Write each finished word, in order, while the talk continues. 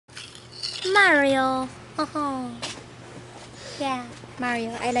Mario. Oh, yeah, Mario.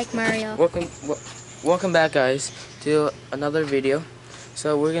 I like Mario. Welcome back, guys, to another video.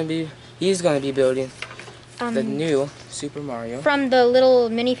 So he's gonna be building the new Super Mario. From the little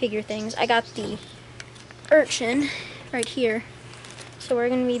minifigure things, I got the urchin right here. So we're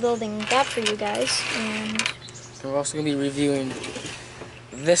gonna be building that for you guys, and we're also gonna be reviewing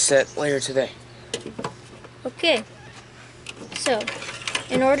this set later today. Okay. So,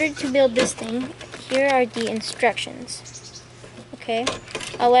 in order to build this thing, here are the instructions. Okay,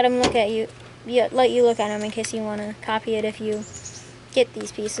 I'll let them look at you. Let you look at them in case you want to copy it if you get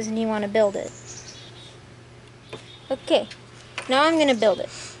these pieces and you want to build it. Okay, now I'm going to build it.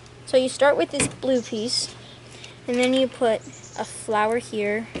 So you start with this blue piece, and then you put a flower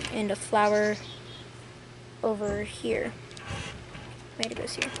here and a flower over here. Wait, it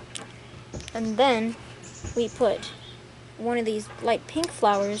goes here. And then we put one of these light pink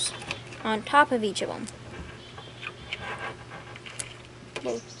flowers on top of each of them.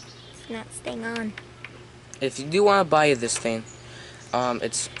 Whoa, it's not staying on. If you do want to buy this thing,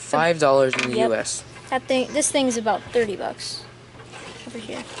 it's $5 in the US. This thing's about 30 bucks. Over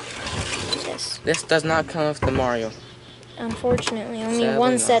here. This does not come with the Mario. Unfortunately, only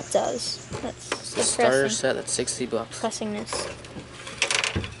one set does. That's the starter set. That's 60 bucks. Depressingness.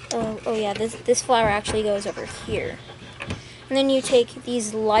 Oh yeah, this flower actually goes over here. And then you take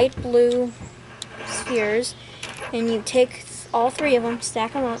these light blue spheres, and you take all three of them,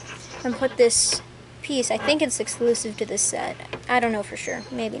 stack them up, and put this piece. I think it's exclusive to this set. I don't know for sure.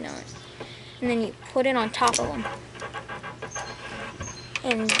 Maybe not. And then you put it on top of them.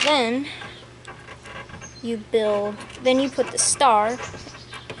 And then you put the star,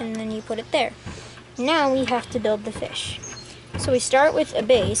 and then you put it there. Now we have to build the fish. So we start with a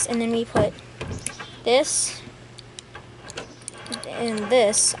base, and then we put this and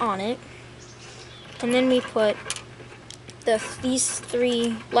this on it, and then we put these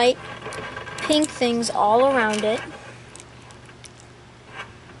three light pink things all around it,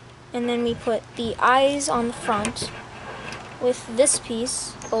 and then we put the eyes on the front with this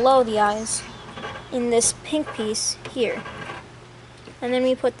piece below the eyes in this pink piece here, and then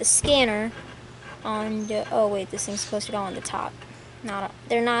we put the scanner on the, oh wait, this thing's supposed to go on the top.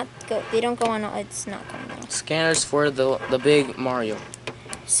 They don't go on, it's not going on. Scanners for the big Mario.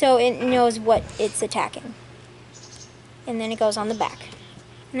 So it knows what it's attacking. And then it goes on the back.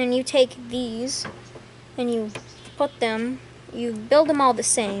 And then you take these and you put them, you build them all the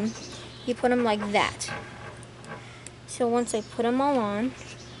same. You put them like that. So once I put them all on,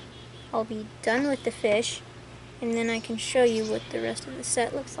 I'll be done with the fish, and then I can show you what the rest of the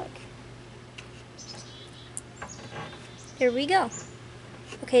set looks like. Here we go.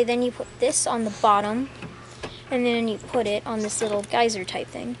 Okay, then you put this on the bottom, and then you put it on this little geyser type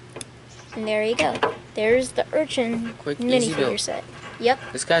thing. And there you go. There's the urchin minifigure set. Yep.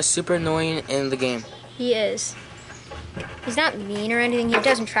 This guy's super annoying in the game. He is. He's not mean or anything. He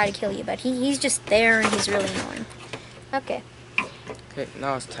doesn't try to kill you, but he's just there and he's really annoying. Okay. Okay,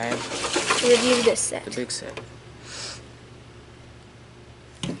 now it's time to review this set. The big set.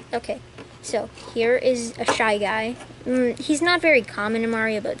 Okay. So, here is a Shy Guy. He's not very common in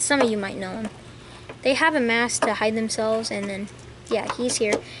Mario, but some of you might know him. They have a mask to hide themselves, and then, yeah, he's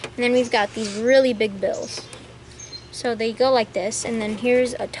here. And then we've got these really big bills. So they go like this, and then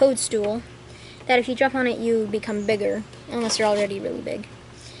here's a toadstool that if you jump on it, you become bigger, unless you're already really big.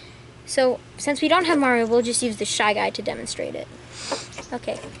 So, since we don't have Mario, we'll just use the Shy Guy to demonstrate it.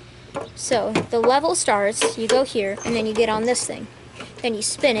 Okay, so the level starts, you go here, and then you get on this thing. Then you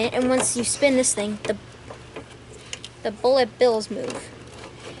spin it, and once you spin this thing, the bullet bills move.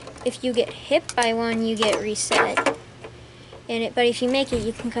 If you get hit by one, you get reset. But if you make it,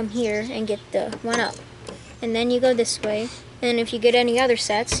 you can come here and get the one up. And then you go this way. And if you get any other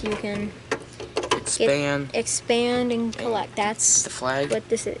sets, you can expand and collect. That's the flag. What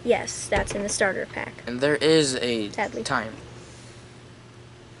this is. Yes, that's in the starter pack. And there is a time.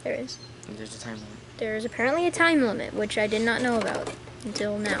 There is. There's a time limit. There is apparently a time limit, which I did not know about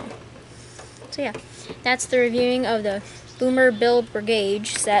until now. So yeah, that's the reviewing of the Boomer Build Brigade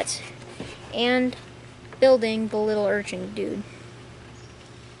set and building the little urchin dude.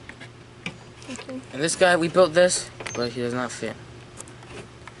 Okay. And this guy, we built this, but he does not fit.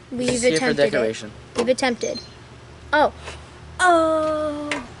 We've attempted it. We've attempted. Oh,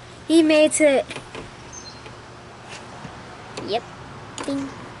 he made it. Yep. Ding.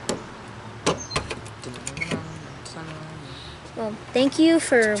 Well, thank you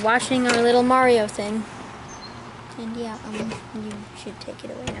for watching our little Mario thing. And yeah, you should take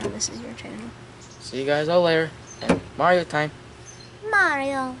it away now. This is your channel. See you guys all later. And Mario time.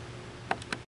 Mario.